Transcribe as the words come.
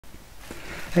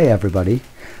Hey everybody,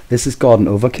 this is Gordon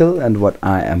Overkill, and what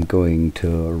I am going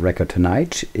to record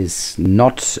tonight is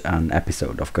not an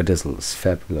episode of Gordizzle's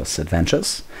Fabulous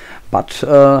Adventures, but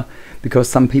because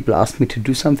some people asked me to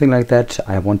do something like that,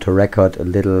 I want to record a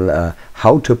little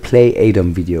how to play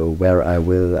ADOM video, where I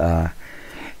will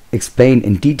explain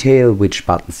in detail which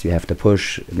buttons you have to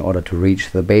push in order to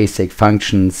reach the basic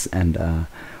functions and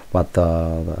what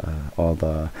all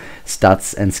the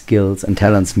stats and skills and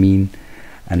talents mean.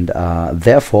 And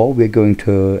therefore we're going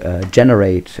to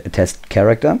generate a test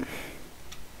character.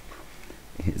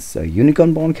 It's a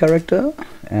unicorn-born character,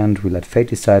 and we let fate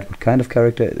decide what kind of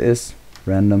character it is.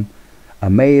 Random. A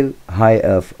male high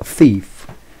elf thief.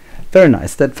 Very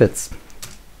nice, that fits.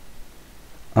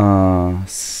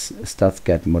 Stats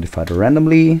get modified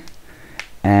randomly,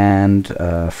 and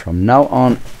from now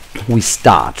on we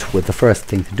start with the first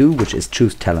thing to do, which is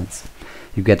choose talents.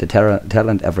 You get a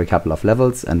talent every couple of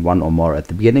levels and one or more at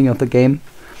the beginning of the game.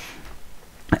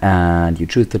 And you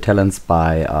choose the talents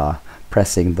by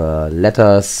pressing the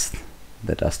letters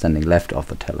that are standing left of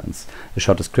the talents. The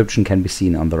short description can be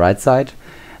seen on the right side.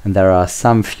 And there are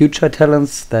some future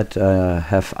talents that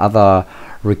have other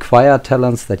required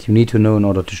talents that you need to know in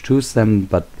order to choose them,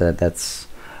 but that's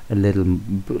a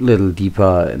little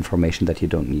deeper information that you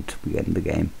don't need to get in the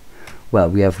game. Well,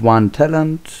 we have one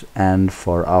talent, and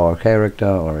for our character,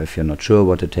 or if you're not sure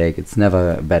what to take, it's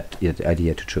never a bad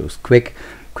idea to choose quick.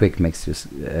 Quick makes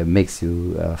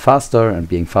you faster, and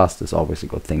being fast is always a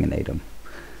good thing in ADOM.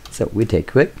 So we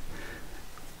take quick.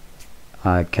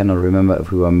 I cannot remember if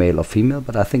we were male or female,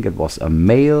 but I think it was a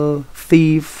male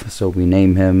thief, so we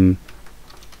name him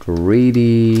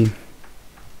Greedy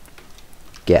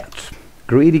Gerd.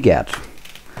 Greedy Gerd.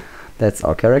 That's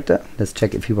our character. Let's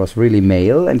check if he was really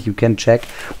male, and you can check.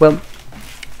 Well,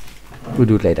 we'll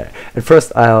do it later. At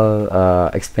first, I'll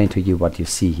explain to you what you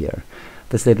see here.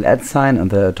 This little @ sign on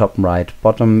the top right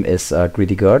bottom is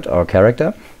Greedy Gerd, our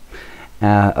character.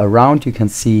 Around you can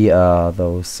see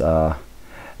those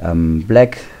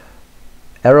black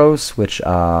arrows, which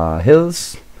are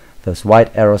hills. Those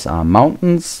white arrows are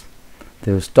mountains.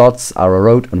 Those dots are a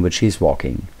road on which he's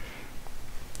walking.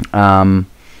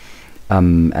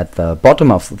 At the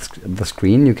bottom of the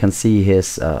screen you can see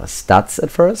his stats at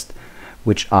first,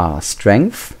 which are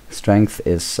strength. Strength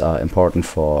is important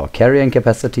for carrying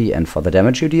capacity and for the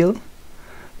damage you deal.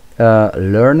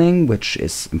 Learning, which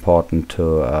is important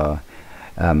to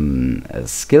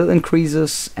skill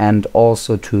increases and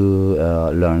also to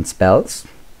learn spells.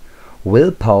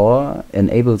 Willpower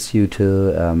enables you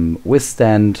to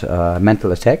withstand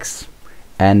mental attacks,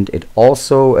 and it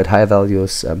also, at high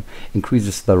values,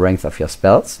 increases the length of your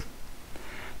spells.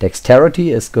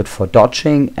 Dexterity is good for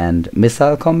dodging and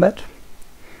missile combat.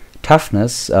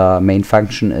 Toughness, main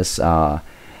function is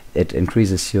it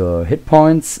increases your hit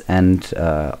points and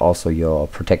also your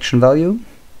protection value.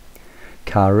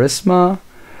 Charisma,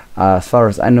 as far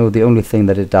as I know, the only thing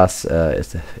that it does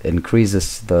is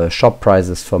increases the shop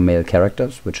prices for male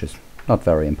characters, which is not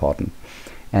very important.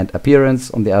 And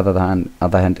appearance, on the other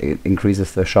hand, it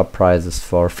increases the shop prices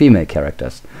for female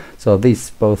characters. So these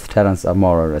both talents are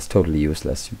more or less totally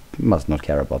useless. You must not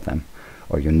care about them,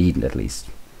 or you needn't at least.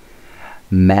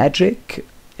 Magic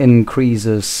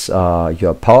increases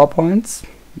your power points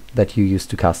that you use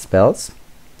to cast spells.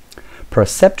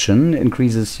 Perception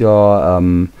increases your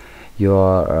you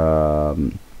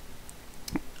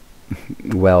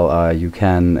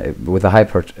can, with a high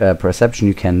perception,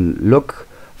 you can look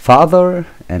farther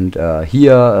and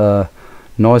hear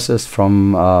noises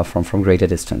from greater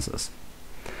distances.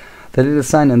 The little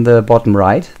sign in the bottom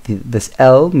right, this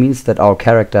L, means that our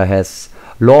character has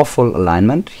lawful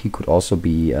alignment. He could also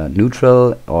be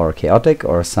neutral or chaotic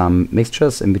or some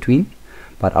mixtures in between,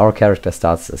 but our character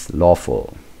starts as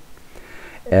lawful.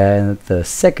 The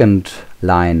second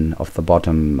line of the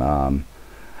bottom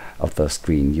of the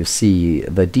screen, you see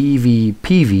the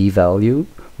DV/PV value,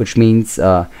 which means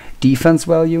defense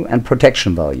value and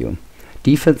protection value.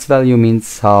 Defense value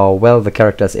means how well the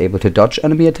character is able to dodge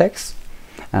enemy attacks,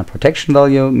 and protection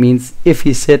value means if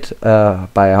he's hit,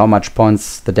 by how much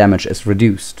points the damage is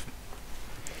reduced.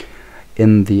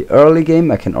 In the early game,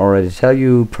 I can already tell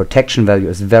you, protection value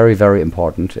is very, very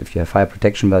important. If you have high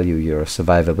protection value, your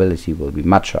survivability will be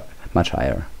much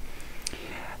higher.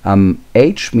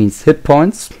 H means hit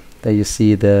points. There you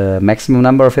see the maximum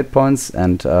number of hit points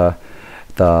and the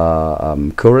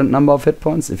current number of hit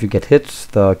points. If you get hit,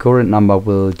 the current number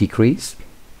will decrease,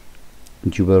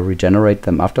 and you will regenerate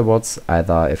them afterwards,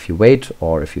 either if you wait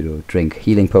or if you drink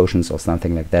healing potions or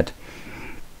something like that.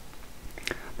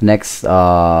 The next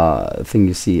thing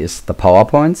you see is the power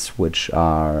points, which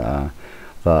are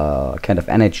the kind of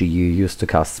energy you use to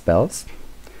cast spells.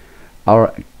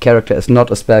 Our character is not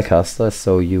a spellcaster,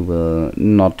 so you will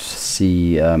not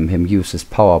see him use his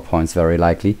power points very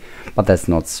likely, but that's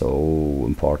not so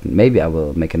important. Maybe I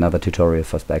will make another tutorial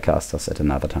for spellcasters at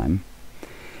another time.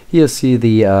 Here you see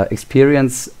the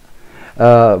experience,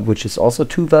 which is also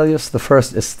 2 values. The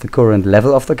first is the current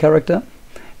level of the character,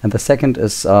 and the second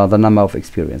is the number of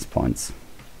experience points.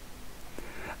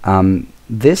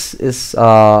 This is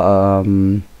a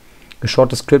short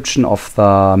description of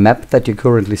the map that you're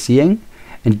currently seeing,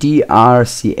 and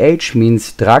DRCH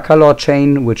means Drakalor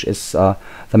chain, which is the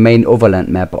main overland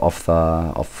map of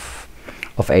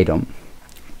ADOM.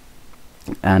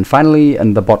 And finally,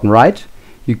 in the bottom right,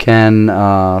 you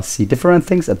can see different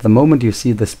things. At the moment, you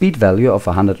see the speed value of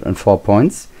 104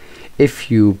 points.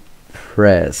 If you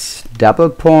press double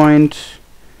point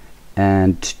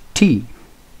and T,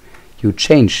 you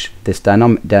change this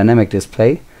dynamic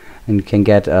display, and you can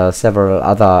get several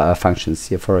other functions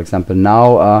here. For example,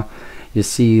 now you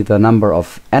see the number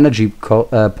of energy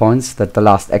points that the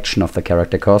last action of the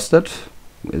character costed.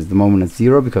 At the moment it's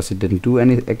 0 because it didn't do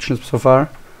any actions so far.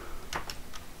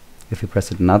 If you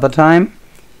press it another time,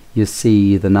 you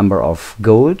see the number of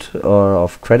gold or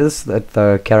of credits that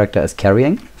the character is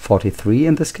carrying, 43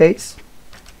 in this case.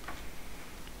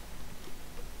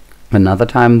 Another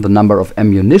time, the number of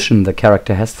ammunition the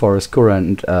character has for his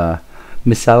current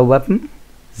missile weapon,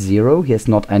 0. He has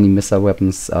not any missile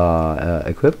weapons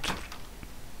equipped.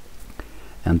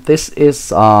 And this is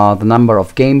the number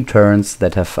of game turns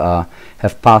that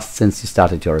have passed since you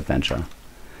started your adventure.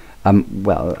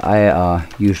 Well, I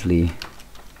usually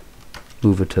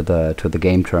move it to the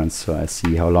game turns, so I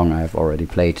see how long I've already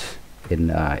played in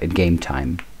game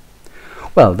time.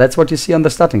 Well, that's what you see on the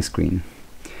starting screen.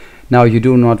 Now you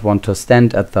do not want to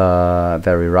stand at the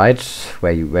very right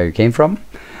where you came from.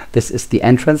 This is the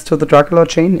entrance to the Drakalor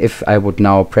chain. If I would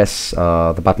now press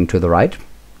the button to the right,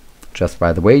 just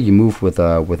by the way, you move with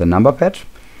a number pad,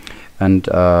 and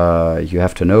you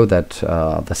have to know that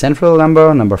the central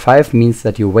number 5, means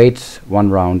that you wait 1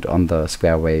 round on the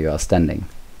square where you are standing,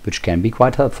 which can be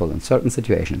quite helpful in certain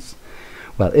situations.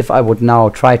 Well, if I would now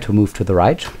try to move to the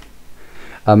right,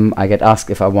 I get asked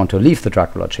if I want to leave the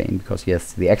Drakalor chain, because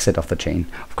yes, the exit of the chain.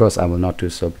 Of course I will not do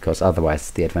so, because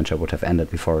otherwise the adventure would have ended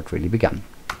before it really began.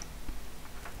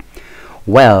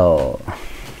 Well,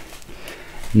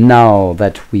 now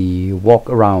that we walk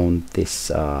around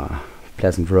this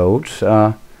pleasant road,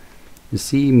 you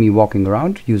see me walking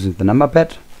around using the number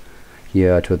pad.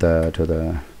 Here to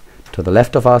the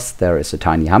left of us there is a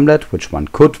tiny hamlet which one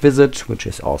could visit, which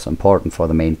is also important for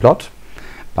the main plot.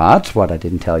 But what I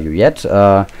didn't tell you yet,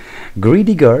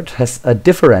 Greedy Gerd has a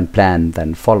different plan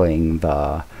than following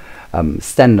the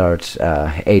standard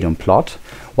ADOM plot.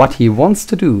 What he wants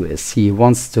to do is he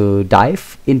wants to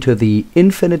dive into the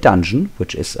infinite dungeon,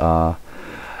 which is a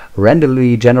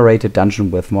randomly generated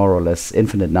dungeon with more or less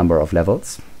infinite number of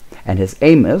levels. And his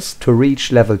aim is to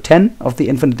reach level 10 of the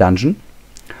infinite dungeon,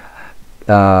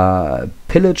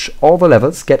 pillage all the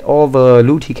levels, get all the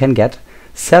loot he can get,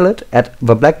 sell it at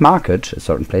the black market, a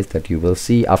certain place that you will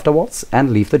see afterwards,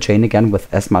 and leave the chain again with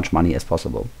as much money as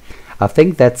possible. I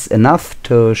think that's enough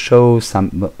to show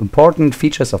some important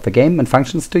features of the game and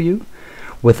functions to you,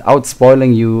 without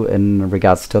spoiling you in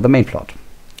regards to the main plot.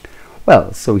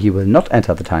 Well, so he will not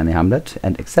enter the tiny hamlet,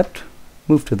 and except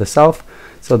move to the south,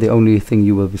 so the only thing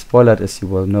you will be spoiled is you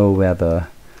will know where the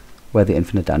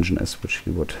infinite dungeon is, which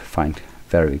you would find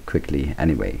very quickly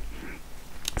anyway.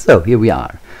 So here we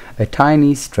are, a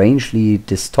tiny, strangely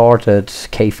distorted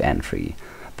cave entry.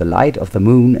 The light of the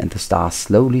moon and the stars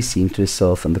slowly seem to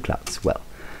dissolve in the clouds. Well,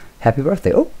 happy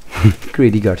birthday. Oh,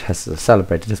 Greedy Gerd has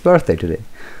celebrated his birthday today.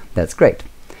 That's great.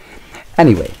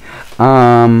 Anyway,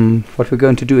 what we're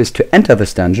going to do is to enter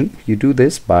this dungeon. You do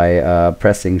this by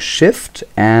pressing Shift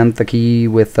and the key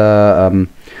with an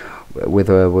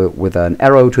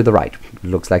arrow to the right. It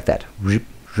looks like that. Rip,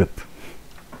 rip.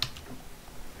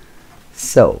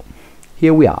 So,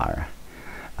 here we are.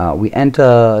 We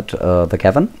entered the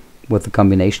cavern with the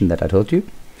combination that I told you.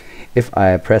 If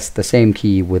I press the same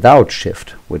key without Shift,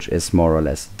 which is more or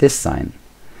less this sign,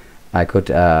 I could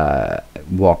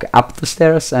walk up the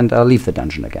stairs and leave the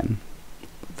dungeon again.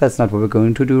 That's not what we're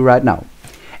going to do right now.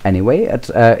 Anyway,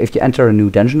 if you enter a new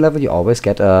dungeon level, you always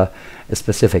get a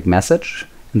specific message.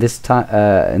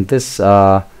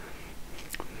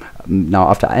 Now,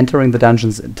 after entering the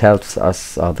dungeons, it tells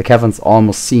us the caverns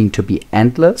almost seem to be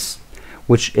endless,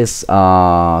 which is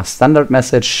a standard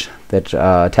message that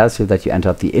tells you that you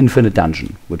entered the infinite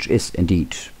dungeon, which is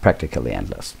indeed practically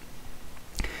endless.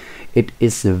 It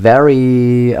is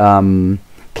very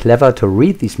clever to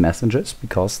read these messages,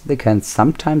 because they can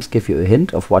sometimes give you a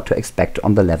hint of what to expect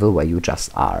on the level where you just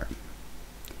are.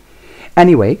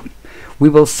 Anyway, we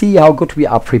will see how good we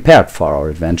are prepared for our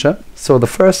adventure. So the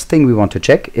first thing we want to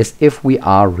check is if we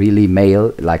are really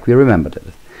male like we remembered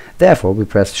it. Therefore, we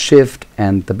press Shift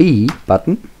and the B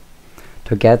button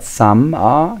to get some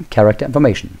character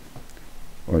information.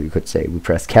 Or you could say we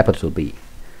press capital B.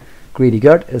 Greedy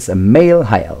Gerd is a male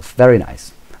high elf. Very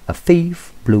nice. A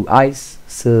thief, blue eyes,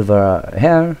 silver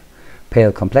hair,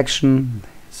 pale complexion,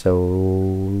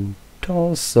 so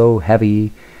tall, so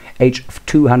heavy, age of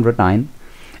 209.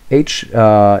 Age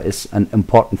is an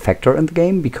important factor in the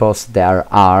game because there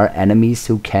are enemies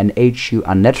who can age you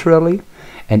unnaturally,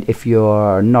 and if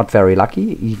you're not very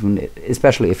lucky,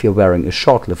 especially if you're wearing a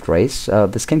short-lived race,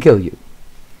 this can kill you.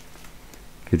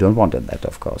 You don't want that,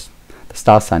 of course. The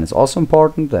star sign is also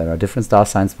important. There are different star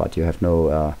signs, but you have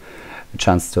no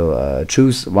chance to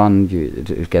choose one.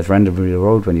 It gets randomly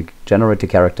rolled when you generate the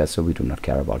character, so we do not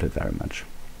care about it very much.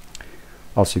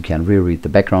 Also, you can reread the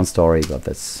background story, but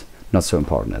that's not so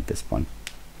important at this point.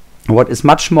 What is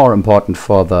much more important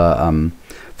for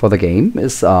the game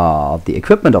is the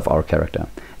equipment of our character.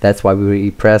 That's why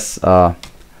we press the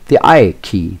I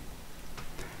key.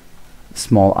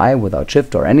 Small I without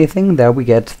shift or anything. There we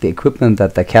get the equipment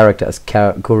that the character is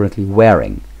currently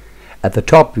wearing. At the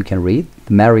top you can read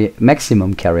the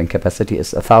maximum carrying capacity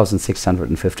is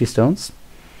 1650 stones,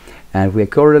 and we are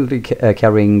currently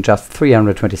carrying just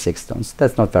 326 stones.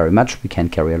 That's not very much. We can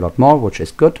carry a lot more, which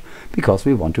is good because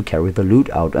we want to carry the loot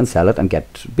out and sell it and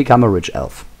become a rich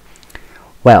elf.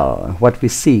 Well, what we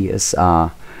see is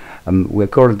we're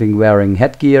currently wearing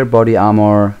headgear, body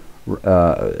armor,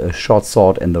 a short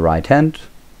sword in the right hand,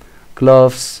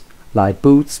 gloves, light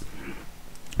boots.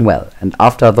 Well, and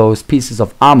after those pieces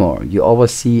of armor, you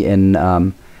always see in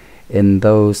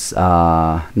those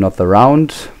not the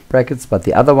round brackets, but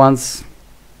the other ones,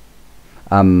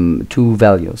 two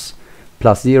values,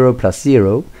 +0,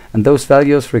 +0, and those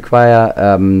values require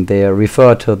they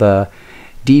refer to the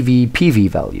DV/PV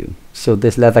value. So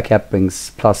this leather cap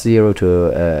brings +0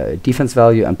 to defense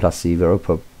value and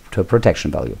 +0 to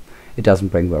protection value. It doesn't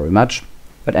bring very much,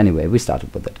 but anyway, we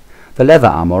started with it. The leather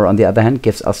armor, on the other hand,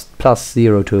 gives us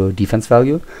 +0 to defense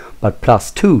value, but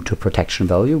 +2 to protection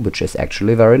value, which is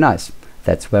actually very nice.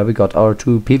 That's where we got our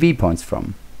 2 PV points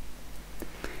from.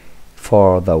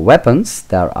 For the weapons,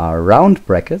 there are round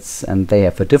brackets, and they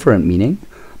have a different meaning.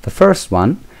 The first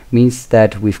one means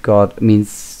that we've got a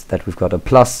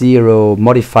 +0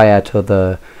 modifier to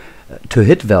the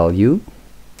hit value,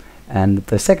 and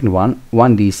the second one,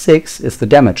 1d6, is the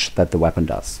damage that the weapon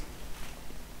does.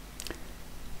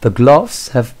 The gloves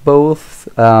have both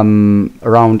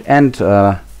round and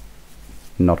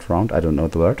not round, I don't know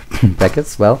the word,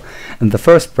 brackets. Well, and the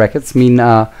first brackets mean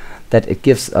that it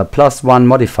gives a +1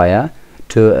 modifier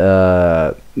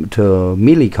to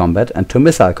melee combat and to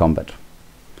missile combat.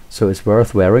 So it's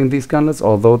worth wearing these gauntlets,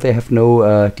 although they have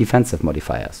no defensive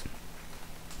modifiers.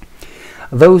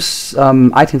 Those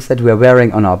items that we are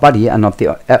wearing on our body are not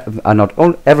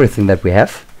everything that we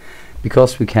have,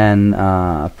 because we can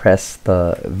press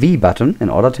the V button in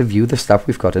order to view the stuff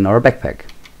we've got in our backpack.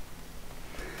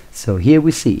 So here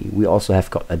we see we also have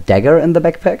got a dagger in the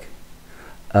backpack,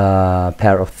 a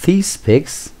pair of thieves'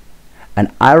 picks, an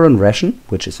iron ration,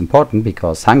 which is important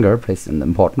because hunger plays an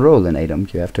important role in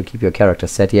ADOM. You have to keep your character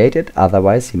satiated,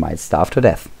 otherwise he might starve to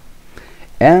death.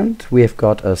 And we have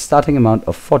got a starting amount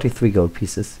of 43 gold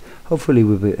pieces. Hopefully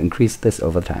we will increase this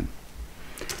over time.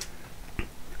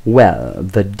 Well,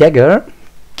 the dagger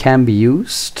can be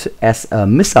used as a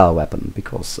missile weapon,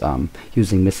 because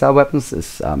using missile weapons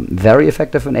is very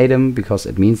effective in ADOM, because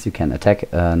it means you can attack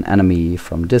an enemy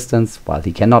from distance while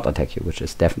he cannot attack you, which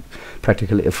is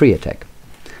practically a free attack.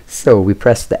 So we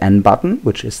press the N button,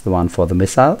 which is the one for the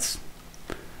missiles,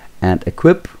 and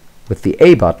equip with the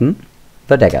A button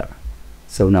the dagger.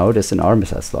 So now it is in our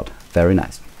missile slot. Very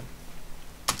nice.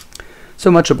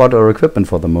 So much about our equipment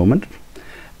for the moment.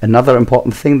 Another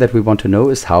important thing that we want to know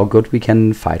is how good we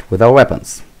can fight with our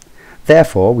weapons.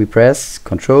 Therefore, we press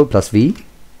ctrl +V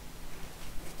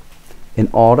in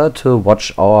order to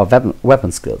watch our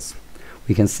weapon skills.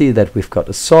 We can see that we've got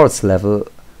a swords level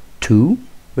 2,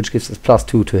 which gives us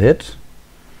 +2 to hit.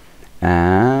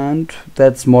 And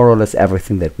that's more or less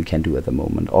everything that we can do at the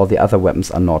moment. All the other weapons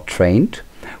are not trained.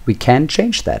 We can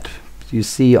change that. You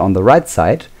see on the right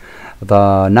side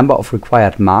the number of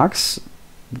required marks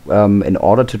in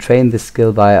order to train this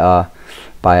skill by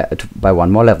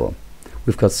one more level.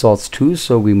 We've got swords 2,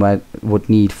 so we would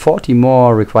need 40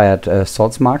 more required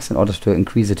swords marks in order to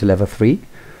increase it to level 3,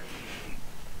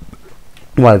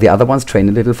 while the other ones train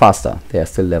a little faster. They are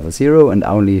still level 0, and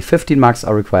only 15 marks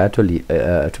are required to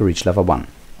reach level 1.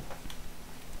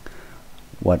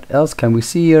 What else can we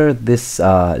see here? This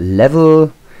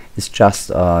level is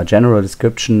just a general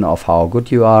description of how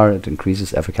good you are. It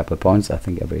increases every couple of points. I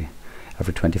think every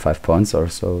 25 points or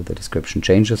so the description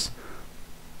changes,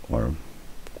 or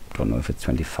I don't know if it's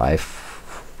 25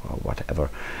 or whatever.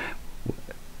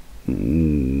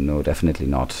 No, definitely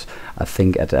not. I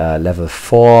think at level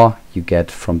 4 you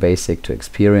get from basic to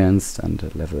experienced, and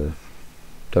at level,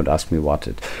 don't ask me what,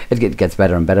 it gets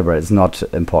better and better, but it's not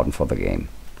important for the game.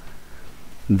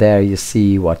 There you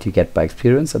see what you get by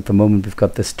experience. At the moment we've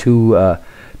got this 2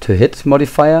 to hit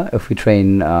modifier. If we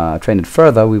train it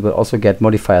further, we will also get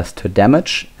modifiers to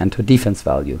damage and to defense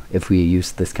value if we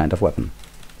use this kind of weapon.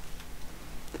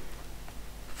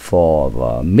 For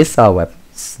the missile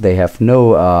weapons, they have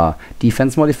no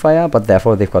defense modifier, but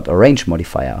therefore they've got a range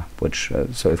modifier, which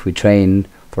so if we train,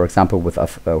 for example, with a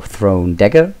thrown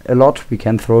dagger a lot, we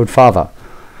can throw it farther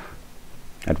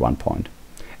at one point.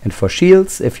 And for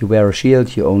shields, if you wear a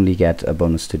shield, you only get a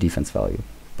bonus to defense value,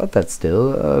 but that's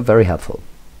still very helpful.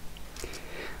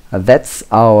 That's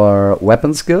our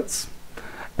weapon skills.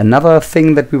 Another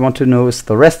thing that we want to know is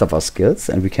the rest of our skills,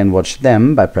 and we can watch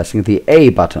them by pressing the A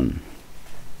button.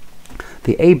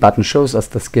 The A button shows us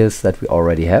the skills that we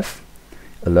already have: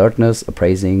 alertness,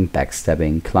 appraising,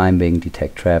 backstabbing, climbing,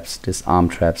 detect traps, disarm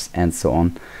traps, and so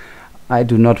on. I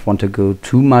do not want to go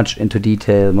too much into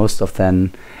detail. Most of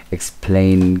them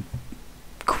explain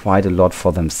quite a lot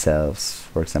for themselves.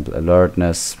 For example,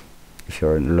 alertness. If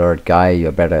you're an alert guy,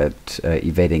 you're better at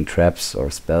evading traps or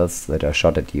spells that are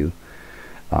shot at you.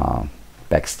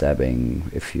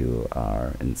 Backstabbing, if you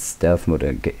are in stealth mode,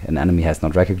 an enemy has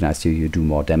not recognized you, you do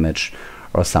more damage,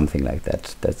 or something like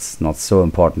that. That's not so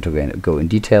important to go in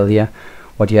detail here.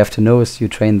 What you have to know is you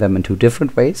train them in 2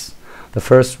 different ways. The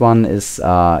first one is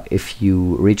if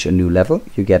you reach a new level,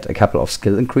 you get a couple of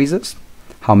skill increases.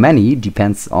 How many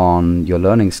depends on your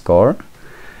learning score,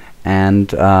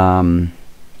 and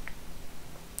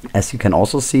as you can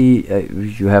also see,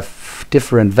 you have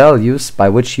different values by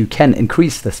which you can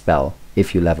increase the spell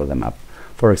if you level them up.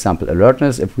 For example,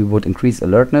 alertness, if we would increase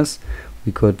alertness,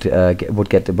 we could would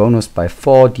get the bonus by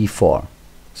 4d4,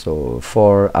 so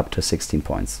 4 up to 16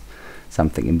 points,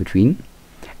 something in between.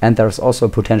 And there's also a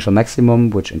potential maximum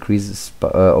which increases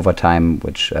over time,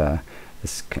 which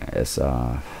is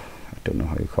I don't know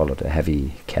how you call it, a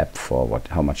heavy cap for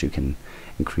how much you can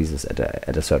increase this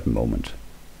at a certain moment.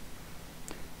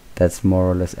 That's more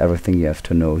or less everything you have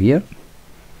to know here.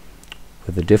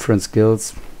 With the different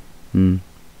skills,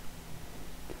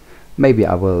 maybe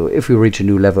I will, if we reach a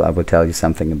new level, I will tell you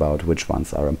something about which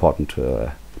ones are important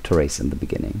to raise in the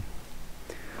beginning.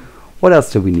 What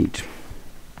else do we need?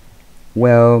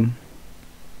 Well,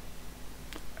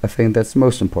 I think that's the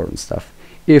most important stuff.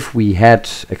 If we had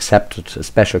accepted a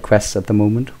special quest at the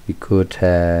moment, we could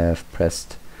have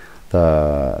pressed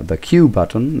the Q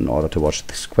button in order to watch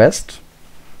this quest,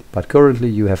 but currently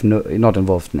you have not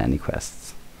involved in any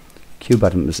quests. Q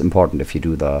button is important if you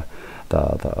do the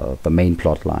main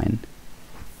plot line.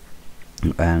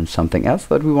 And something else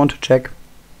that we want to check,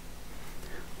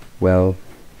 well,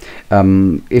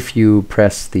 if you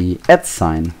press the @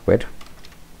 sign, wait,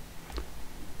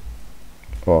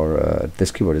 or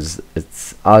this keyboard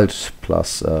it's Alt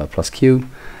plus Q,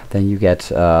 then you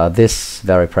get this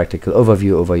very practical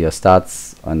overview over your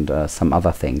stats and some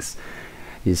other things.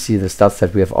 You see the stats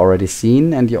that we have already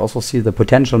seen, and you also see the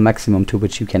potential maximum to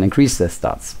which you can increase the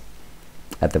stats.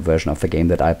 At the version of the game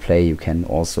that I play, you can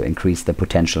also increase the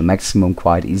potential maximum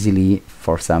quite easily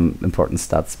for some important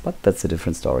stats, but that's a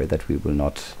different story that we will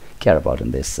not care about in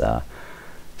this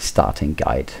starting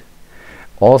guide.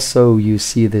 Also, you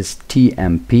see this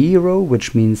TMP row,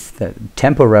 which means the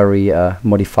temporary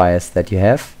modifiers that you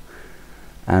have.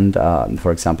 And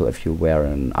for example, if you wear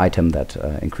an item that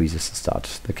increases the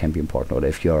stat, that can be important, or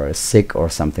if you're sick or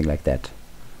something like that.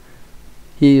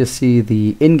 Here you see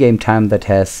the in-game time that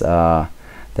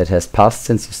has passed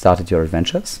since you started your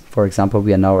adventures. For example,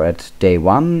 we are now at day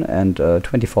 1 and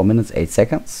 24 minutes 8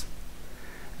 seconds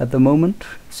at the moment.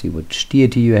 See which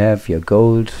deity you have, your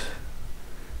gold,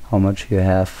 how much you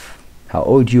have, how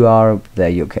old you are. There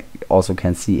you also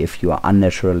can see if you are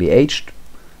unnaturally aged,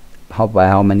 by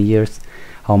how many years,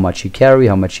 how much you carry,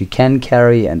 how much you can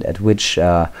carry, and at which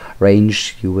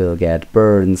range you will get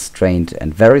burn, strained,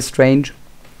 and very strained.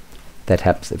 That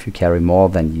happens if you carry more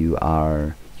than you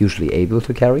are usually able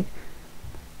to carry,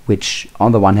 which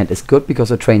on the one hand is good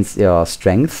because it trains your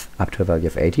strength up to a value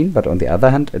of 18, but on the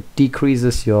other hand it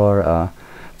decreases your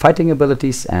fighting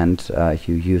abilities, and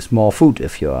you use more food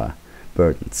if you are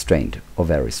burdened, strained, or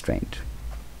very strained.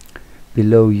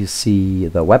 Below you see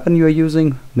the weapon you are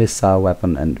using, missile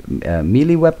weapon and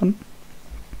melee weapon.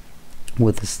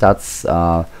 with the stats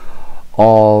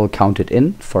all counted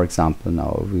in. For example,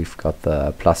 now we've got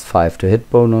the +5 to hit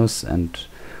bonus, and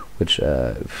which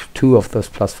 2 of those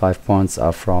 +5 points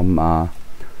are from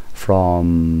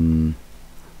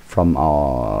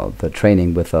the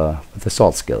training with the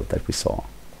sword skill that we saw.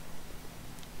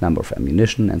 Number of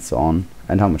ammunition and so on,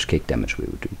 and how much kick damage we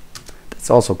would do. That's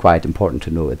also quite important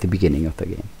to know at the beginning of the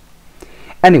game.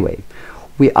 Anyway,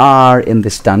 we are in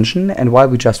this dungeon, and while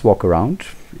we just walk around,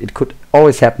 it could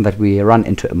always happen that we run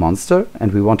into a monster,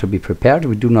 and we want to be prepared.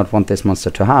 We do not want this monster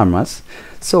to harm us,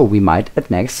 so we might at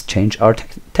next change our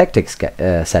tactics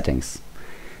settings.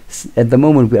 At the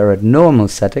moment we are at normal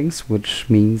settings, which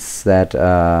means that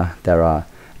there are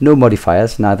no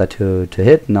modifiers, neither to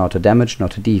hit, nor to damage, nor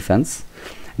to defense.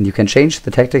 And you can change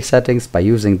the tactic settings by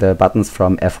using the buttons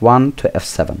from F1 to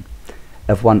F7.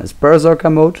 F1 is Berserker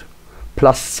mode,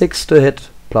 +6 to hit,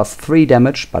 +3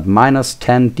 damage, but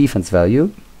 -10 defense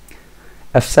value.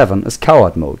 F7 is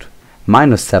Coward mode,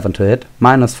 -7 to hit,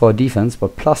 -4 defense,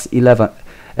 but +11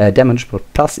 damage, but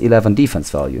 +11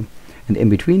 defense value. And in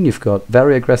between you've got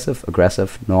very aggressive,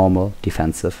 aggressive, normal,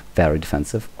 defensive, very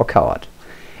defensive, or coward.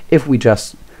 If we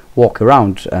just walk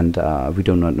around and we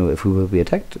do not know if we will be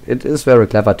attacked, it is very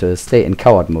clever to stay in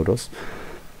coward modus.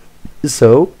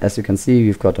 So, as you can see,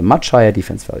 you've got a much higher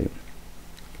defense value.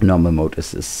 Normal mode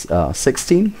is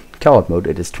 16, coward mode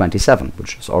it is 27,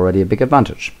 which is already a big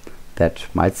advantage. That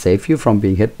might save you from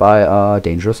being hit by a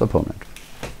dangerous opponent.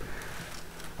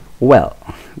 Well,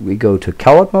 we go to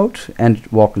coward mode and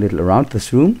walk a little around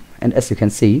this room, and as you can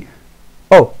see,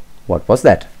 oh, what was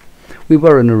that? We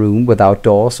were in a room without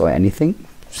doors or anything.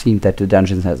 Seemed that the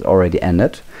dungeon has already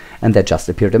ended, and there just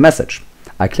appeared a message.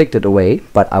 I clicked it away,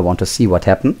 but I want to see what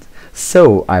happened,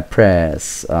 so I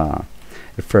press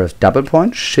first double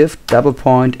point, shift, double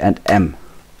point, and M.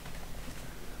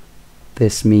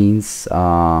 This means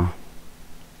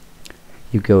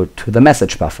you go to the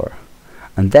message buffer,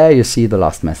 and there you see the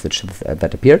last message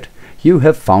that appeared. You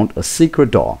have found a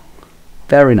secret door.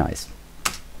 Very nice.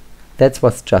 That's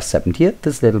what's just happened here.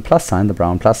 This little plus sign, the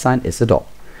brown plus sign, is a door.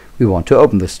 We want to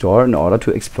open this door in order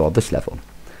to explore this level.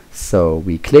 So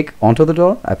we click onto the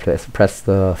door. I press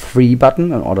the 3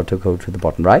 button in order to go to the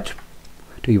bottom right.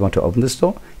 Do you want to open this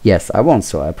door? Yes, I want,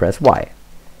 so I press Y.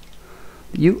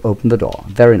 You open the door.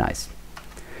 Very nice.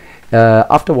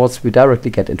 Afterwards we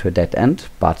directly get into a dead end,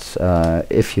 but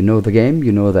if you know the game,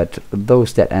 you know that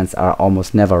those dead ends are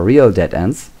almost never real dead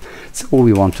ends. So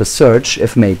we want to search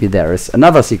if maybe there is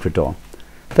another secret door.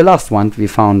 The last one we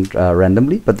found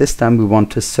randomly, but this time we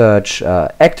want to search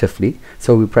actively,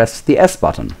 so we press the S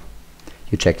button.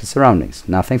 You check the surroundings,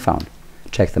 nothing found.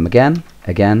 Check them again,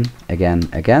 again,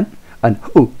 and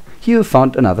oh, you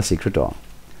found another secret door.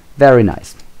 Very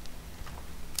nice.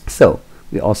 So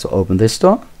we also open this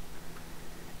door,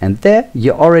 and there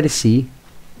you already see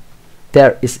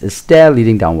there is a stair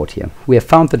leading downward here. We have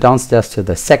found the downstairs to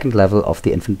the 2nd level of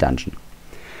the infant dungeon.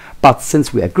 But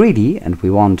since we are greedy and we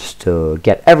want to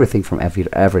get everything from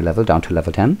every level down to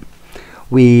level 10,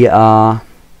 we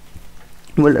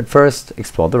will at first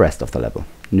explore the rest of the level.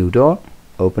 New door,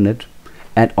 open it,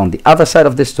 and on the other side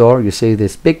of this door you see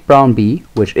this big brown bee,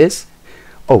 which is,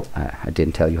 oh, I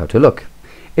didn't tell you how to look.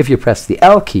 If you press the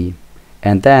L key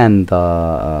and then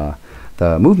the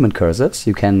movement cursors,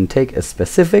 you can take a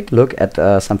specific look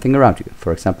at something around you.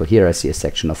 For example, here I see a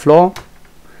section of floor,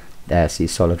 there I see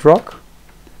solid rock.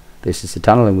 This is the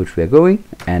tunnel in which we are going,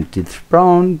 and this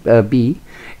brown bee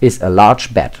is a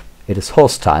large bat. It is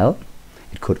hostile.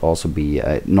 It could also be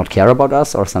not care about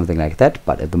us or something like that,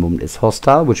 but at the moment it's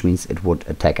hostile, which means it would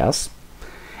attack us.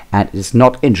 And it is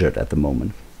not injured at the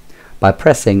moment. By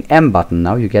pressing M button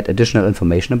now you get additional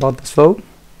information about this foe.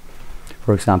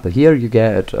 For example, here you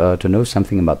get to know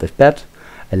something about this bat.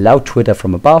 A loud twitter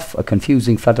from above, a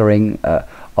confusing fluttering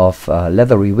of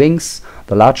leathery wings.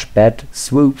 The large bat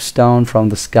swoops down from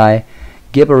the sky,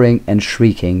 gibbering and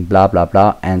shrieking, blah blah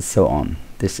blah, and so on.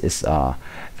 This is a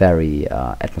very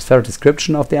atmospheric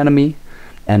description of the enemy.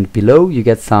 And below you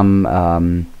get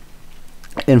some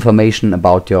information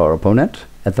about your opponent.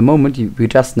 At the moment we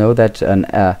just know that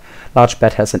a large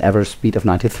bat has an average speed of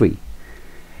 93.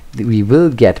 We will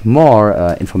get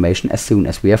more information as soon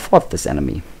as we have fought this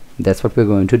enemy. That's what we're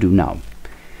going to do now.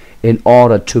 In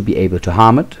order to be able to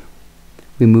harm it,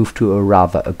 we move to a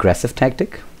rather aggressive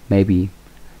tactic, maybe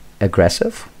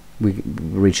aggressive. We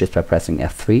reach it by pressing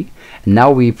F3, and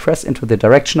now we press into the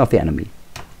direction of the enemy.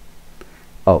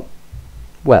 Oh,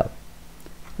 well,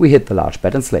 we hit the large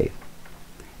bat and slay.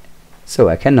 So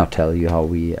I cannot tell you how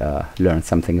we learn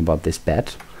something about this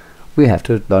bat. We have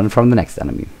to learn from the next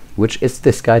enemy, which is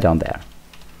this guy down there.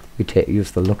 We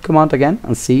use the look command again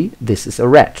and see this is a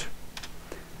rat.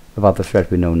 About the thread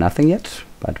we know nothing yet,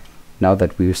 but now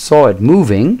that we saw it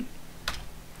moving,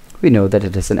 we know that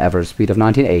it has an average speed of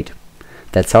 19.8.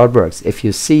 That's how it works. If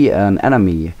you see an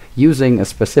enemy using a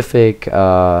specific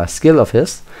skill of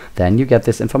his, then you get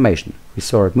this information. We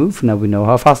saw it move, now we know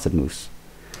how fast it moves.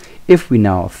 If we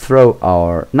now throw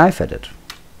our knife at it,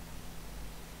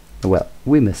 well,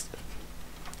 we missed it.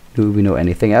 Do we know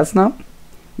anything else now?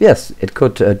 Yes, it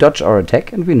could dodge our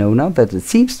attack, and we know now that it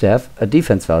seems to have a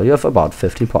defense value of about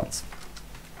 15 points.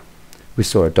 We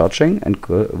saw it dodging and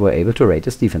were able to rate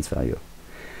its defense value.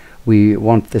 We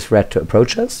want this rat to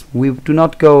approach us. We do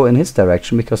not go in his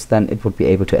direction because then it would be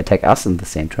able to attack us in the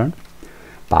same turn.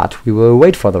 But we will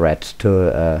wait for the rat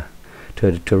to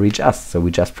reach us. So we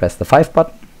just press the 5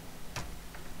 button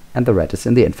and the rat is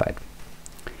in the infight.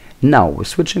 Now we're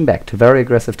switching back to very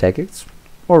aggressive tactics,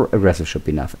 or aggressive should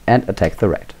be enough, and attack the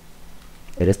rat.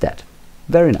 It is dead.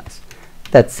 Very nice.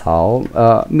 That's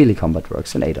how melee combat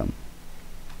works in ADOM.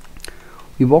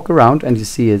 We walk around and you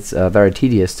see it's very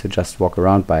tedious to just walk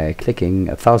around by clicking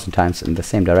 1,000 times in the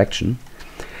same direction.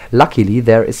 Luckily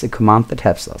there is a command that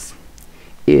helps us.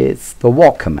 It's the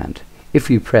walk command. If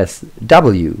we press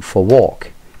W for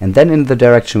walk and then in the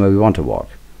direction where we want to walk,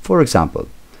 for example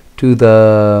to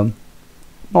the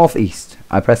northeast,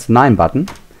 I press the 9 button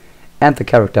and the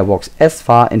character walks as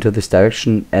far into this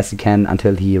direction as he can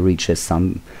until he reaches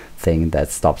something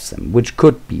that stops him, which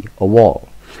could be a wall.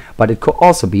 But it could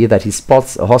also be that he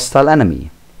spots a hostile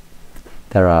enemy.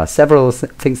 There are several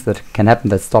things that can happen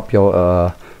that stop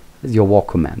your walk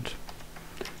command.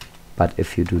 But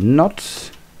if you do not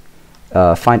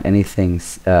find anything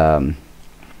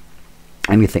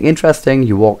interesting,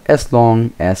 you walk as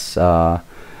long as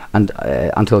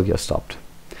until you're stopped.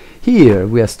 Here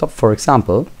we are stopped, for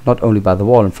example, not only by the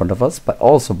wall in front of us, but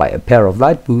also by a pair of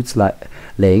light boots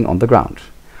laying on the ground.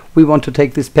 We want to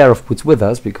take this pair of boots with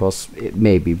us because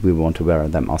maybe we want to wear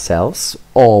them ourselves,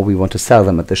 or we want to sell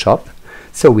them at the shop,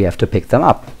 so we have to pick them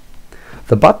up.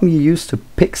 The button you use to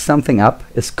pick something up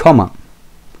is comma.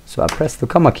 So I press the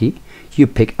comma key, you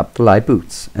pick up the light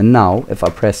boots. And now if I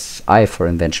press I for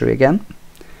inventory again,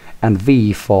 and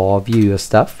V for view your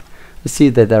stuff, we see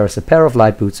that there is a pair of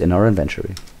light boots in our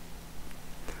inventory.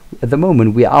 At the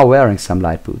moment we are wearing some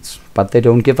light boots, but they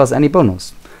don't give us any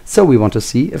bonus. So we want to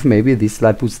see if maybe these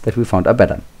light boots that we found are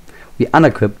better. We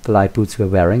unequip the light boots we're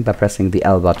wearing by pressing the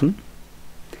L button,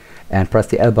 and press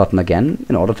the L button again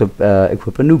in order to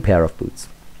equip a new pair of boots.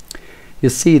 You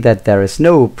see that there is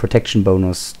no protection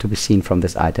bonus to be seen from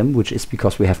this item, which is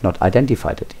because we have not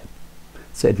identified it yet.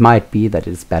 So it might be that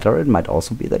it's better, it might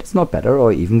also be that it's not better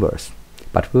or even worse.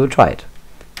 But we will try it.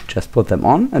 Just put them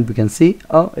on and we can see,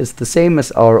 oh, it's the same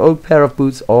as our old pair of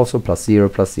boots, also +0,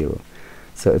 +0.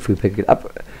 So if we pick it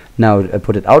up, now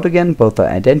put it out again, both are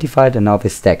identified and now they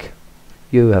stack.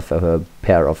 You have a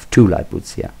pair of 2 light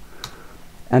boots here.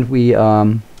 And we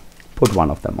put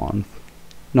one of them on.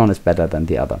 None is better than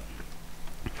the other.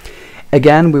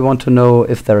 Again, we want to know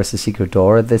if there is a secret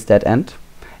door at this dead end.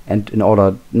 And in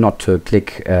order not to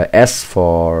click S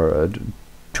for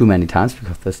too many times,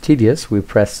 because that's tedious, we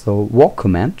press the walk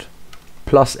command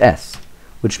 +S,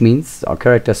 which means our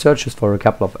character searches for a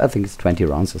couple of, I think it's 20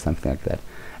 rounds or something like that.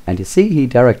 And you see he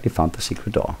directly found the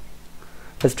secret door.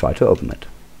 Let's try to open it.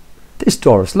 This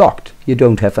door is locked. You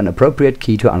don't have an appropriate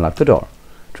key to unlock the door.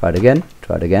 Try it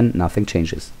again, nothing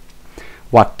changes.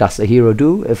 What does a hero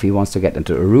do if he wants to get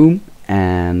into a room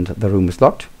and the room is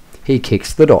locked? He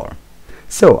kicks the door.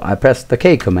 So I press the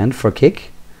K command for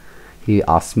kick. He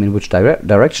asks me in which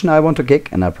direction I want to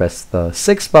kick, and I press the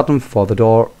 6 button for the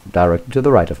door directly to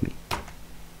the right of me.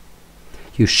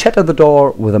 You shatter the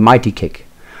door with a mighty kick.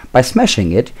 By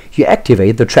smashing it, you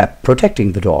activate the trap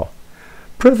protecting the door.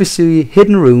 Previously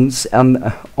hidden runes on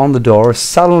the door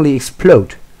suddenly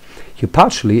explode. You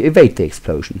partially evade the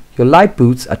explosion. Your light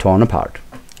boots are torn apart.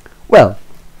 Well,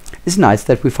 it's nice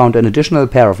that we found an additional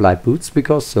pair of light boots,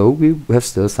 because so we have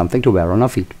still something to wear on our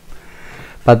feet.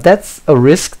 But that's a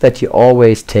risk that you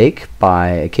always take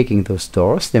by kicking those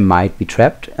doors. They might be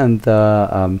trapped, and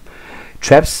the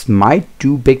traps might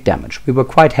do big damage. We were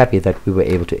quite happy that we were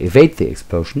able to evade the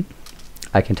explosion.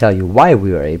 I can tell you why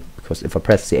we were able, because if I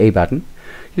press the A button,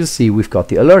 you see we've got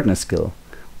the alertness skill,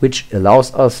 which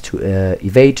allows us to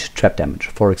evade trap damage,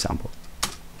 for example.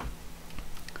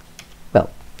 Well,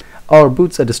 our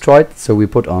boots are destroyed, so we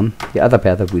put on the other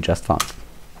pair that we just found.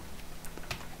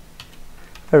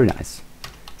 Very nice.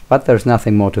 But there's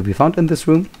nothing more to be found in this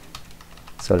room,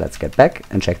 so let's get back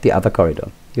and check the other corridor.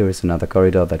 Here is another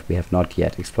corridor that we have not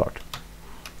yet explored.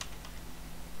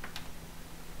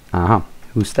 Aha,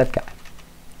 who's that guy?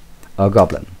 A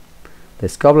goblin.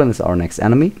 This goblin is our next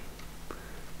enemy.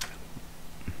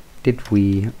 did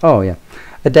we... Oh yeah.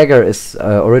 A dagger is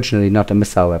originally not a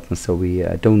missile weapon, so we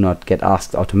do not get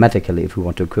asked automatically if we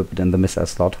want to equip it in the missile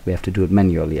slot. We have to do it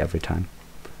manually every time.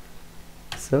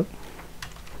 So,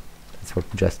 that's what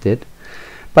we just did.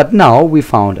 But now we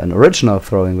found an original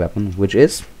throwing weapon, which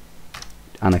is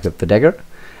unequip the dagger.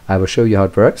 I will show you how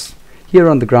it works. Here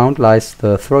on the ground lies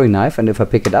the throwing knife, and if I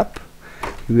pick it up,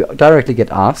 we directly get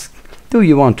asked, do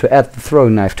you want to add the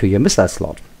throwing knife to your missile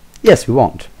slot? Yes, we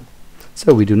want.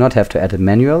 So we do not have to add it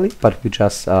manually, but we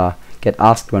just get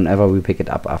asked whenever we pick it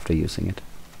up after using it.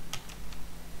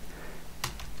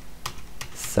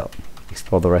 So,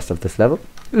 explore the rest of this level.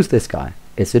 Who's this guy?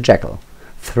 It's a jackal.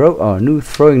 Throw our new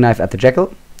throwing knife at the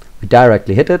jackal. We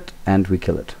directly hit it and we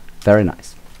kill it. Very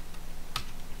nice.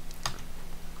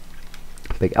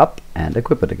 Pick up and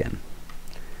equip it again.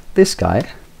 This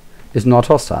guy is not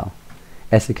hostile.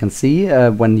 As you can see,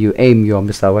 when you aim your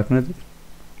missile weapon at it,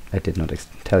 I did not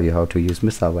tell you how to use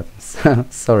missile weapons.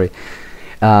 Sorry.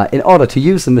 In order to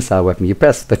use a missile weapon, you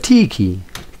press the T key,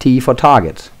 T for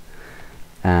target,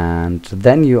 and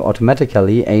then you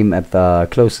automatically aim at the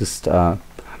closest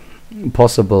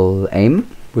possible aim,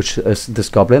 which is this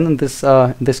goblin in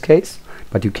this case.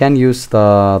 But you can use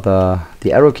the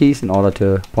arrow keys in order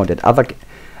to point at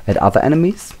other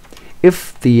enemies.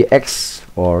 If the X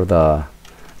or the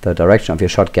direction of your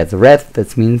shot gets red,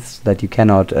 that means that you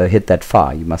cannot hit that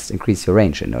far. You must increase your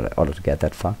range in order to get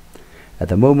that far. At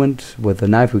the moment, with the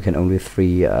knife, we can only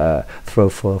throw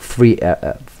for three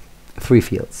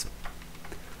fields.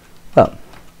 Well,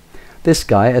 this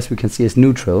guy, as we can see, is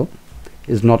neutral,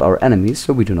 is not our enemy,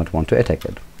 so we do not want to attack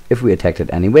it. If we attacked it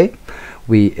anyway,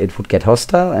 it would get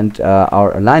hostile, and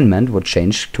our alignment would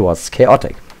change towards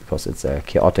chaotic, because it's a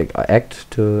chaotic act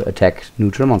to attack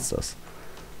neutral monsters.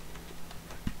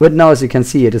 But now, as you can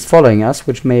see, it is following us,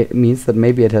 which means that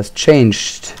maybe it has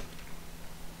changed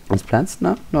its plans.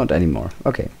 No, not anymore.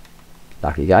 Okay.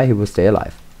 Lucky guy, he will stay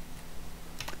alive.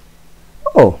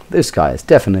 Oh, this guy is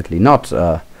definitely not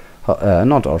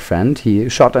our friend. He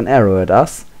shot an arrow at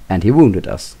us, and he wounded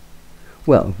us.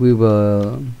 Well, we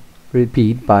will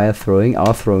repeat by throwing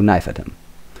our throwing knife at him.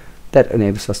 That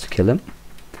enables us to kill him.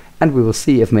 And we will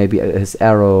see if maybe his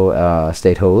arrow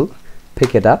stayed whole.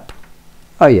 Pick it up.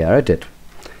 Oh yeah, it did.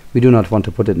 We do not want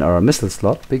to put it in our missile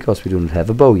slot because we do not have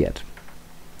a bow yet.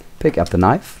 Pick up the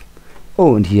knife.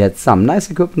 Oh, and he had some nice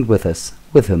equipment with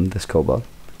him, this kobold.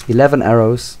 11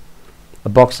 arrows, a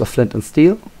box of flint and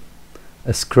steel,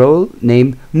 a scroll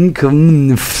named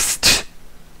Mkmnfst,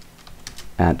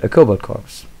 and a kobold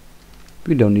corpse.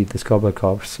 We don't need this kobold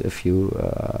corpse. If you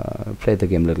play the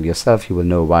game a little yourself, you will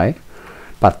know why.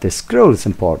 But this scroll is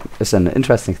important. It's an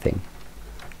interesting thing.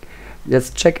 Let's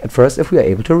check at first if we are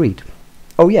able to read.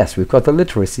 Oh yes, we've got the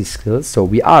literacy skills, so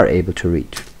we are able to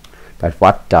read. But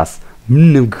what does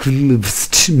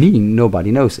mean?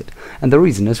 Nobody knows it. And the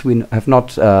reason is we have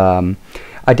not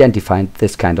identified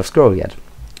this kind of scroll yet.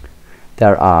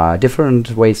 There are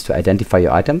different ways to identify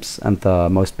your items, and the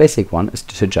most basic one is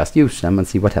to just use them and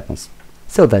see what happens.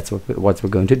 So that's what we're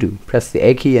going to do. Press the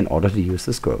A key in order to use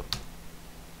the scroll.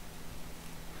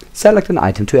 Select an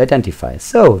item to identify.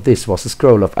 So this was a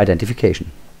scroll of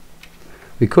identification.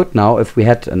 We could now, if we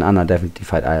had an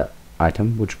unidentified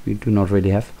item, which we do not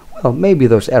really have, well, maybe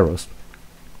those arrows.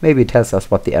 Maybe it tells us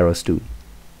what the arrows do.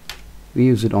 We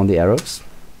use it on the arrows.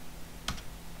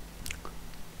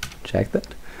 Check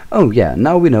that. Oh yeah,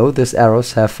 now we know these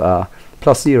arrows have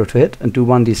 +0 to hit and do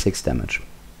 1d6 damage.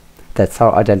 That's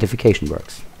how identification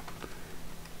works.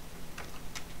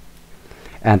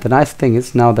 And the nice thing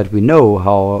is, now that we know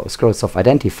how scrolls of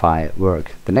identify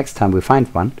work, the next time we find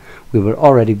one, we will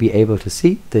already be able to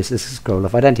see this is a scroll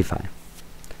of identify.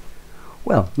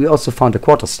 Well, we also found a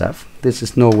quarterstaff. This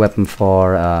is no weapon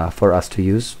for us to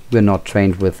use. We're not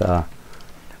trained with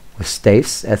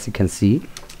staves, as you can see,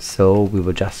 so we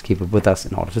will just keep it with us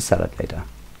in order to sell it later.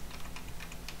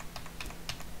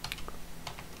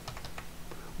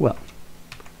 Well,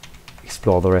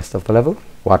 explore the rest of the level.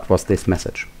 What was this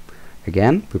message?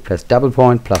 Again, we press double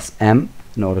point plus M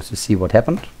in order to see what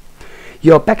happened.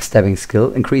 Your backstabbing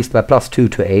skill increased by +2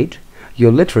 to 8.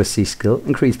 Your literacy skill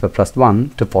increased by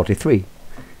 +1 to 43.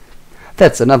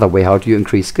 That's another way how do you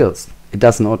increase skills. It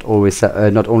does not always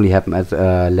not only happen at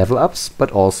level ups,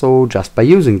 but also just by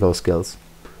using those skills.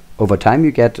 Over time you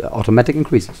get automatic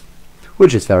increases,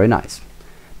 which is very nice.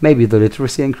 Maybe the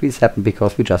literacy increase happened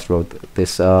because we just wrote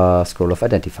this scroll of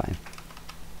identifying.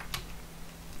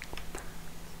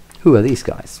 Who are these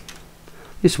guys?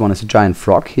 This one is a giant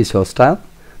frog, he's hostile.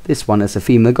 This one is a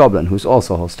female goblin, who's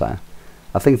also hostile.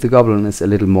 I think the goblin is a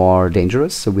little more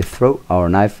dangerous, so we throw our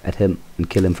knife at him and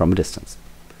kill him from a distance.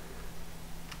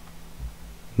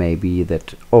 maybe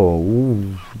that,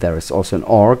 oh, there is also an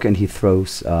orc and he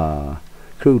throws a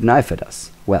crude knife at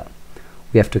us. Well,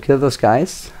 we have to kill those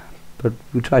guys, but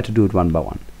we try to do it one by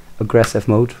one. Aggressive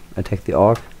mode, attack the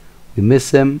orc, we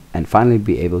miss him, and finally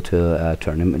be able to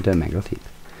turn him into a mangled heap.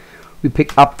 We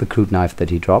pick up the crude knife that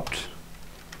he dropped,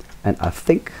 and I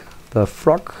think the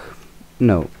frog,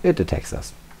 no, it attacks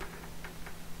us.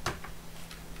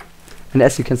 And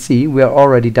as you can see, we are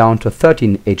already down to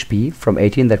 13 HP from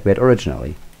 18 that we had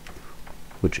originally,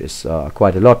 which is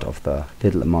quite a lot of the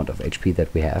little amount of HP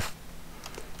that we have.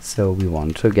 So we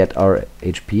want to get our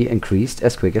HP increased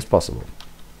as quick as possible.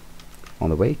 On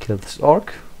the way, kill this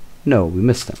orc. No, we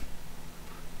missed him.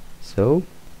 So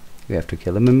we have to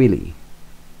kill him immediately.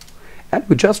 And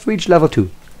we just reached level 2.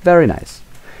 Very nice.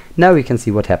 Now we can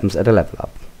see what happens at a level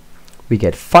up. We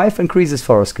get 5 increases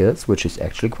for our skills, which is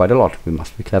actually quite a lot. We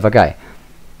must be a clever guy.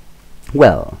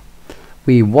 Well,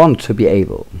 we want to be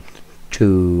able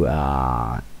to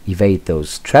evade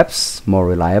those traps more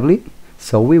reliably,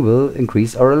 so we will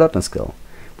increase our alertness skill.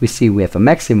 We see we have a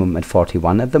maximum at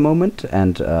 41 at the moment,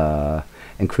 and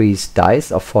increased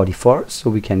dice of 44, so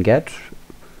we can get,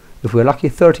 if we're lucky,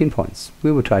 13 points.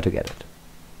 We will try to get it.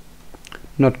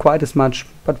 Not quite as much,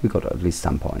 but we got at least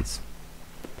some points.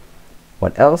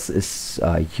 What else is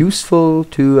useful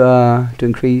to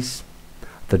increase?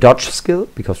 The dodge skill,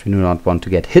 because we do not want to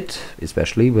get hit,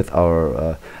 especially with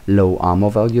our low armor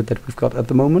value that we've got at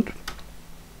the moment.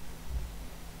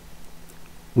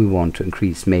 We want to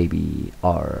increase maybe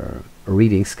our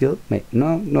reading skill.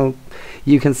 No.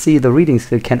 You can see the reading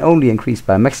skill can only increase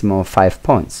by a maximum of 5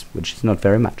 points, which is not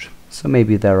very much. So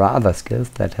maybe there are other skills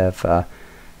that have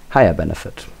higher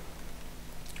benefit.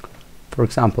 For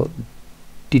example,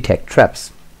 detect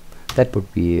traps. That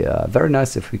would be very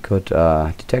nice if we could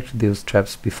detect those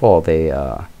traps before they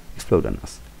explode on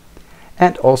us.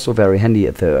 And also very handy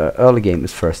at the early game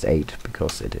is first aid,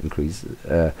 because it increases,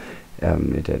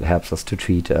 it helps us to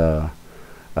treat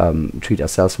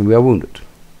ourselves when we are wounded.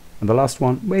 And the last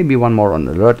one, maybe one more on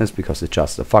alertness, because it's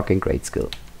just a fucking great skill.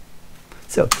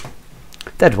 So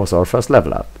that was our first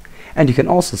level up. And you can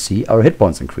also see our hit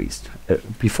points increased.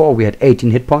 Before we had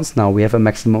 18 hit points, now we have a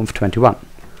maximum of 21.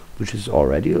 Which is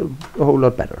already a whole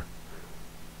lot better.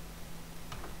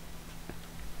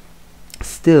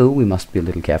 Still, we must be a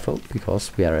little careful,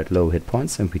 because we are at low hit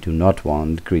points and we do not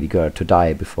want Greedy Gerd to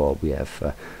die before we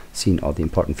have seen all the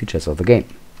important features of the game.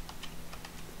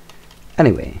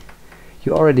 Anyway,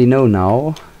 you already know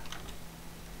now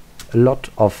a lot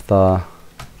of the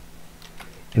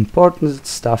important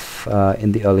stuff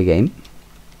in the early game.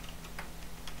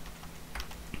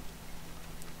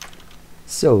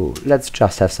 So let's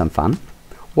just have some fun,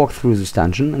 walk through this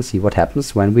dungeon and see what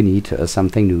happens when we need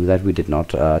something new that we did not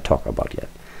talk about yet.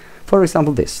 For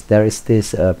example, there is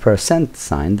this percent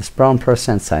sign, this brown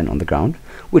percent sign on the ground,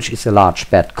 which is a large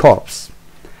bad corpse.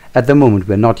 At the moment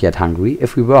we're not yet hungry.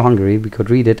 If we were hungry, we could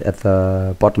read it at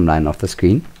the bottom line of the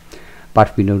screen,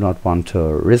 but we do not want to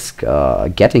risk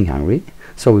getting hungry,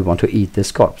 so we want to eat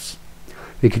this corpse.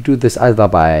 We could do this either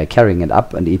by carrying it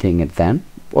up and eating it then,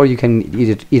 or you can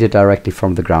eat it directly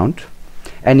from the ground.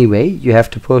 Anyway, you have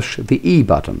to push the E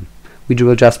button. We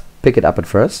will just pick it up at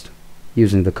first,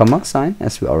 using the comma sign,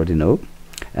 as we already know,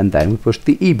 and then we push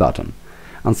the E button,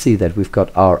 and see that we've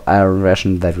got our iron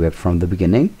ration that we had from the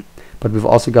beginning, but we've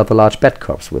also got the large bed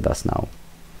corpse with us now.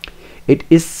 It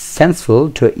is sensible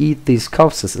to eat these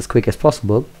corpses as quick as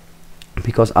possible,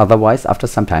 because otherwise, after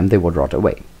some time, they would rot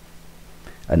away.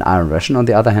 An iron ration, on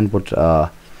the other hand, would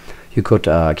you could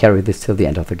carry this till the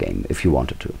end of the game if you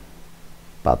wanted to.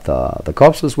 But the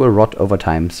corpses will rot over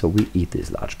time, so we eat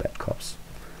these large bad corpses.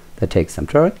 That takes some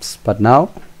turrets, but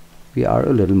now we are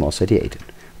a little more satiated.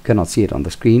 We cannot see it on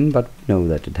the screen, but know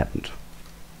that it happened.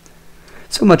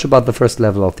 So much about the first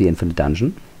level of the Infinite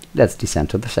Dungeon. Let's descend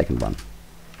to the second one.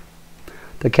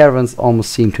 The caravans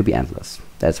almost seem to be endless.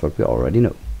 That's what we already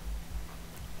know.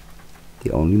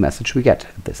 The only message we get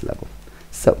at this level.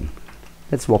 So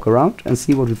let's walk around and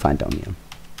see what we find down here.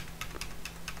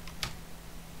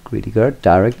 Greedy Gerd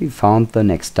directly found the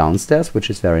next downstairs, which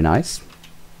is very nice.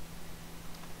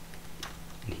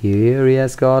 Here he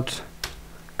has got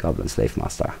Goblin Slave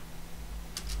Master,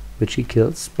 which he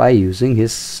kills by using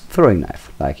his throwing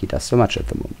knife, like he does so much at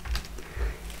the moment.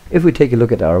 If we take a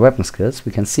look at our weapon skills,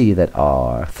 we can see that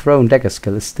our thrown dagger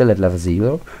skill is still at level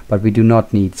 0, but we do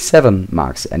not need 7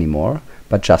 marks anymore,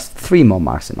 but just 3 more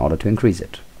marks in order to increase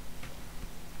it.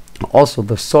 Also,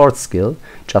 the sword skill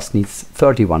just needs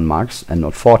 31 marks and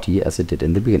not 40 as it did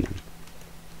in the beginning.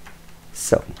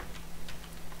 So,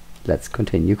 let's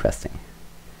continue questing.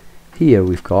 Here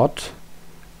we've got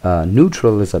a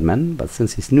neutral lizardman, but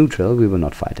since he's neutral we will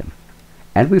not fight him.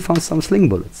 And we found some sling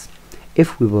bullets.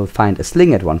 If we will find a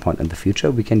sling at one point in the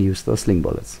future, we can use those sling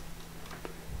bullets.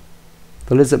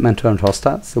 The lizardman turned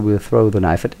hostile, so we'll throw the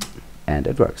knife at it, and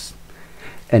it works.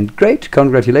 And great,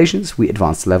 congratulations, we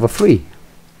advanced to level 3.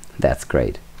 That's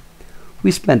great.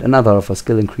 We spent another of our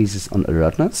skill increases on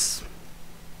alertness.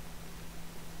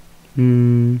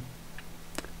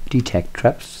 Detect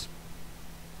traps.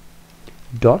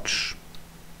 Dodge.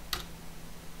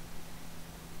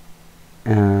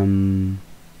 One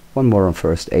more on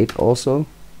first aid also.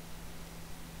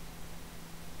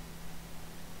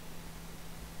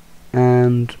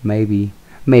 And maybe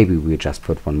we just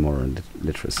put one more on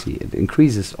literacy. It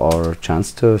increases our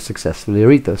chance to successfully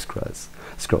read those scrolls.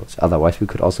 Otherwise we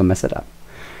could also mess it up.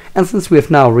 And since we have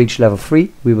now reached level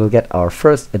 3, we will get our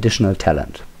first additional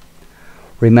talent.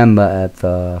 Remember, at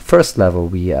the first level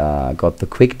we got the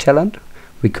quick talent.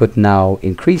 We could now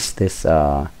increase this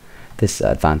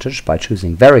advantage by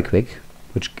choosing very quick,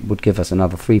 which would give us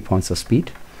another 3 points of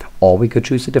speed, or we could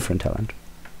choose a different talent.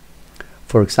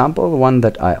 For example, the one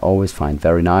that I always find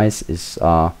very nice is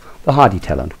the hardy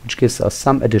talent, which gives us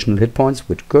some additional hit points,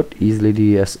 which could easily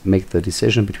make the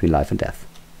decision between life and death.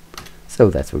 So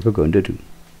that's what we're going to do.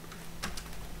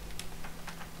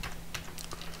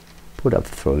 Put up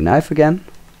the throwing knife again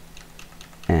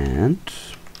and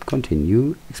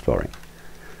continue exploring.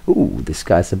 Ooh, this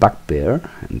guy's a bugbear,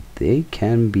 and they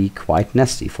can be quite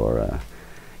nasty for a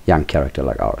young character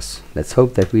like ours. Let's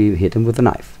hope that we hit him with a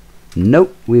knife.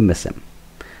 Nope, we miss him.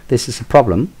 This is a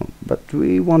problem, but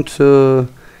we want to,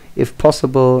 if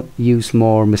possible, use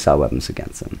more missile weapons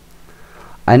against him.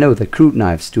 I know that crude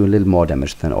knives do a little more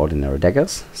damage than ordinary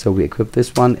daggers, so we equip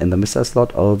this one in the missile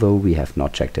slot, although we have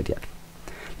not checked it yet.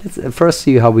 Let's first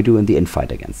see how we do in the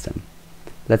infight against him.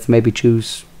 Let's maybe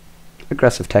choose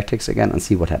aggressive tactics again and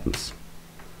see what happens.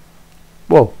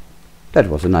 Whoa, that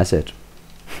was a nice hit.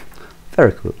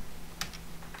 Very cool.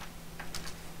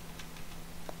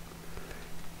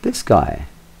 This guy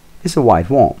is a white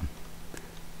worm.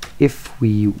 If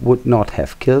we would not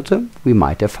have killed him, we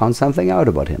might have found something out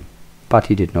about him. But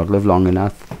he did not live long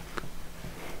enough.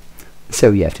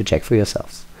 So you have to check for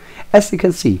yourselves. As you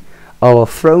can see, our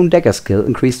thrown dagger skill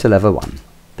increased to level 1.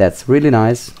 That's really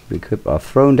nice. We equip our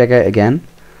thrown dagger again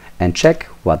and check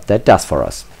what that does for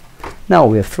us. Now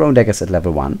we have thrown daggers at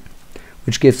level 1,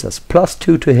 which gives us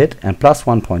 +2 to hit and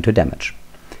 +1 point to damage.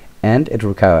 And it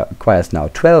requires now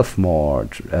 12 more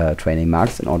training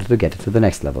marks in order to get it to the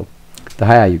next level. The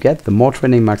higher you get, the more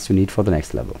training marks you need for the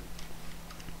next level.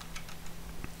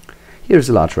 Here's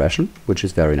a large ration, which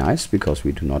is very nice because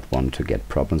we do not want to get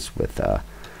problems with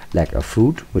lack of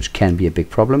food, which can be a big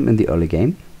problem in the early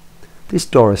game. This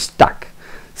door is stuck.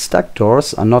 Stuck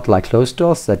doors are not like closed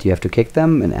doors that you have to kick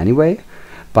them in any way,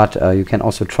 but you can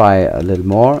also try a little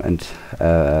more and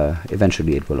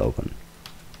eventually it will open.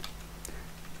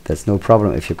 That's no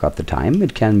problem if you've got the time.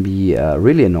 It can be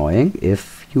really annoying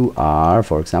if you are,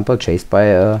 for example, chased by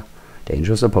a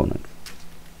dangerous opponent.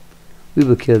 We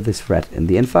will kill this rat in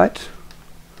the infight.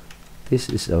 This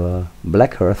is a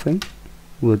black Hearthling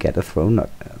who will get a thrown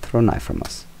knife from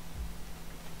us.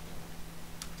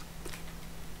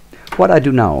 What I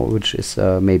do now, which is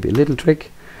maybe a little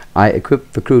trick, I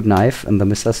equip the crude knife in the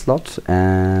missile slot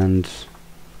and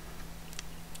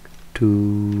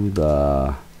to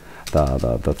the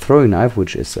throwing knife,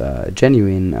 which is a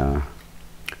genuine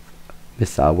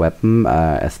missile weapon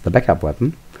as the backup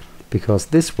weapon, because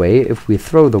this way, if we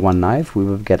throw the one knife, we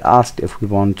will get asked if we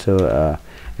want to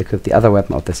equip the other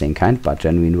weapon of the same kind, but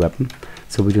genuine weapon,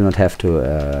 so we do not have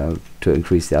to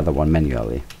increase the other one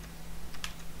manually,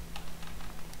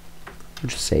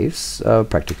 which saves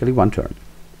practically one turn.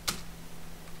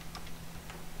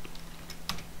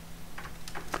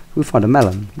 We found a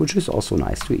melon, which is also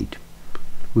nice to eat.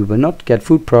 We will not get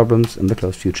food problems in the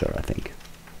close future, I think.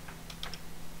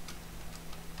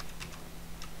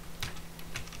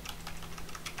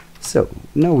 So,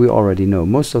 now we already know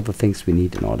most of the things we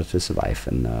need in order to survive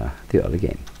in the early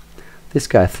game. This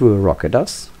guy threw a rock at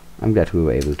us. I'm glad we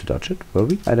were able to dodge it, were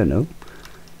we? I don't know.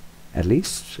 At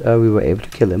least we were able to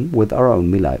kill him with our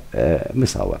own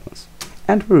missile weapons.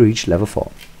 And we reached level 4.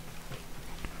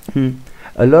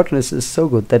 Alertness is so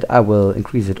good that I will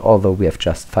increase it, although we have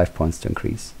just 5 points to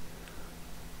increase.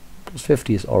 Plus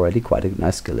 50 is already quite a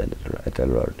nice skill at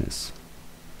alertness.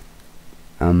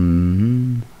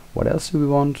 What else do we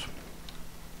want?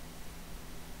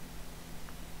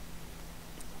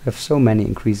 We have so many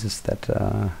increases that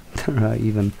there are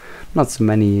even not so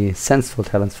many sensible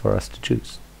talents for us to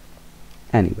choose.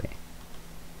 Anyway,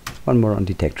 one more on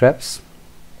detect traps,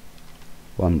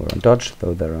 one more on dodge,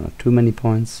 though there are not too many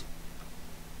points,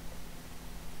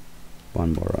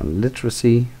 one more on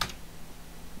literacy,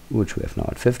 which we have now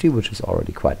at 50, which is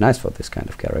already quite nice for this kind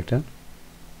of character.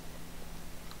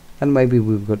 And maybe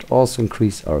we could also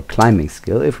increase our climbing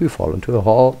skill. If we fall into a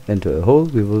hole,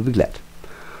 we will be glad.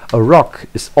 A rock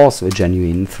is also a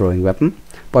genuine throwing weapon,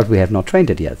 but we have not trained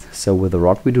it yet, so with a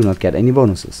rock we do not get any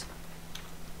bonuses.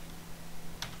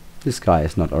 This guy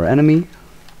is not our enemy.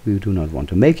 We do not want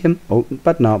to make him. Oh,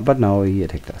 but now he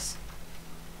attacked us.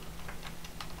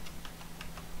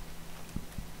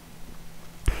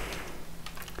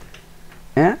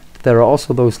 And there are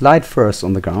also those light furs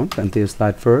on the ground, and these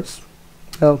light furs,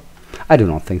 well, I do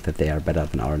not think that they are better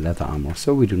than our leather armor,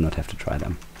 so we do not have to try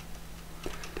them.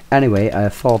 Anyway, I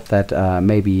thought that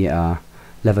maybe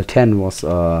level 10 was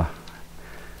a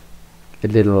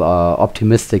little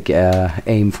optimistic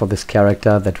aim for this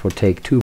character that would take 2